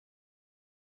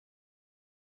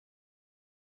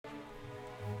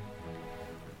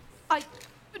I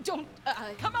don't,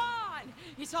 come on!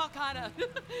 It's all kind of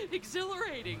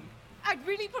exhilarating. I'd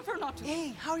really prefer not to. Hey,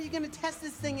 how are you gonna test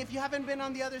this thing if you haven't been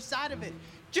on the other side of it?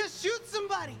 Just shoot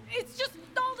somebody! It's just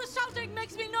all the shouting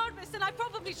makes me nervous, and I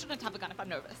probably shouldn't have a gun if I'm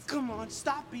nervous. Come on,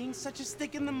 stop being such a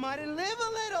stick in the mud and live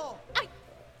a little!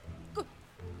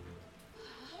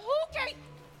 Okay,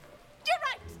 you're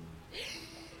right.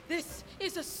 This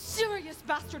is a serious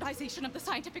bastardization of the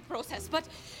scientific process, but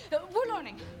we're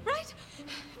learning, right?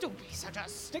 Don't be such a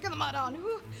stick in the mud,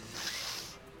 Anu.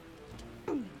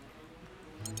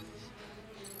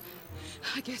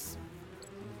 I guess,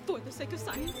 for the sake of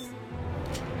science.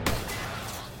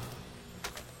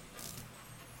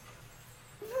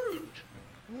 Rude!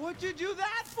 What'd you do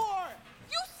that for?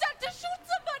 You said to shoot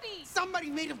somebody! Somebody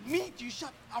made of meat! You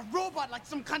shot a robot like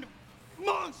some kind of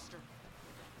monster!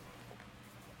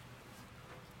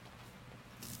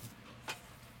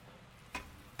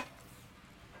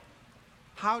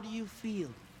 How do you feel?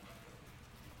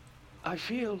 I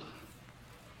feel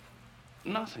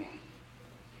nothing.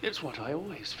 It's what I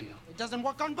always feel. It doesn't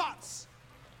work on bots!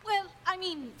 Well, I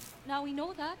mean, now we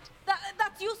know that.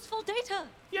 That's useful data.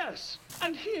 Yes,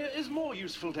 and here is more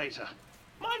useful data.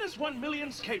 -1 million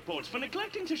skateboards for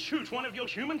neglecting to shoot one of your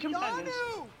human companions.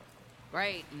 Anu!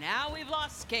 Great, now we've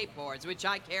lost skateboards, which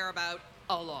I care about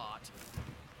a lot.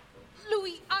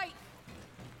 Louis, I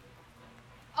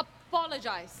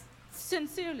apologize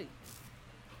sincerely.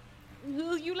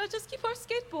 Will you let us keep our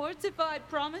skateboards if I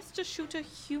promise to shoot a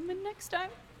human next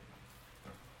time?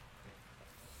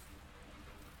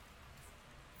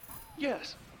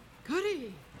 Yes.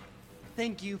 Goody.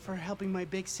 Thank you for helping my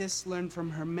big sis learn from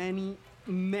her many,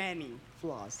 many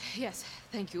flaws. Yes,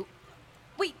 thank you.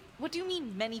 Wait, what do you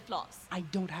mean, many flaws? I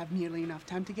don't have nearly enough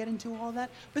time to get into all that.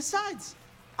 Besides,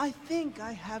 I think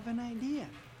I have an idea.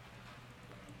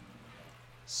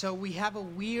 So we have a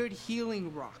weird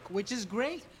healing rock, which is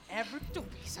great. Don't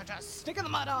be such a stick in the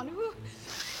mud, Anu.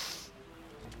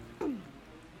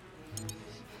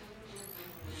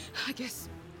 I guess,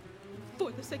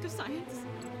 for the sake of science.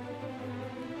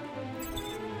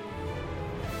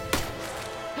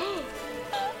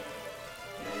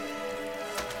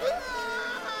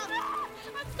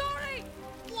 I'm sorry!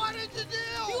 What did you do?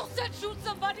 You said shoot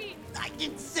somebody! I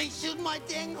didn't say shoot my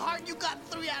dang heart. You got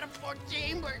 3 out of 4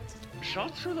 chambers.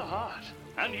 Shot through the heart.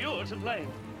 And you're to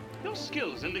blame. Your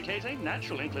skills indicate a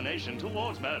natural inclination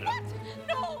towards murder. What?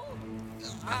 No!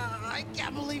 I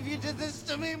can't believe you did this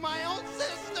to me, my own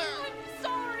sister. I'm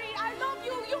sorry! I love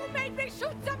you! You made me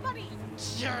shoot somebody!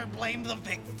 Sure, blame the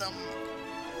victim.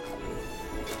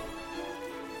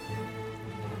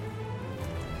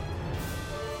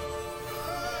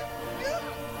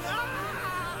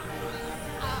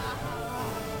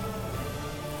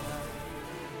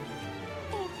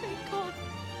 Oh, thank God.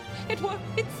 It worked.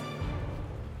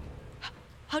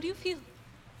 How do you feel?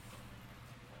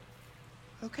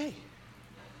 Okay.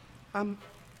 I'm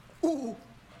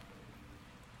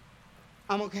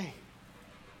okay.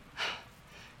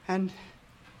 And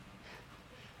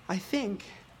I think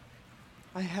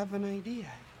I have an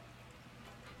idea.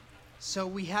 So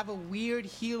we have a weird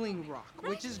healing rock,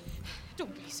 which is...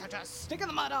 Don't be such a stick in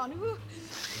the mud, Anu.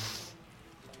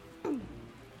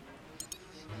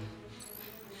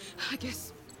 I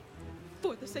guess,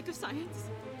 for the sake of science.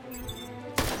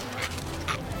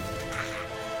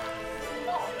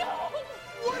 Oh no!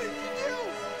 What did you do?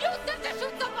 You said to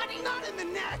shoot somebody! Not in the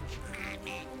neck!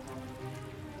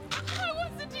 I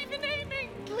wasn't even aiming!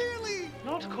 Clearly!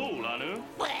 Not cool, Anu.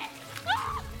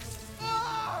 Ah!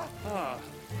 Ah! Ah.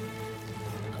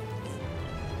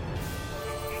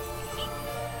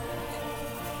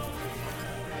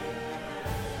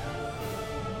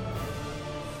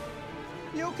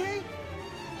 You okay?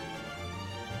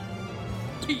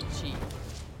 Peachy.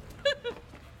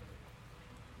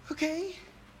 Okay.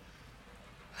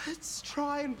 Let's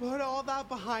try and put all that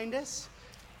behind us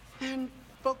and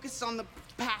focus on the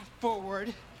path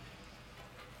forward.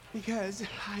 Because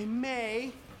I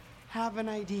may have an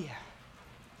idea.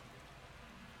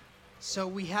 So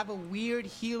we have a weird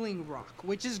healing rock,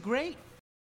 which is great.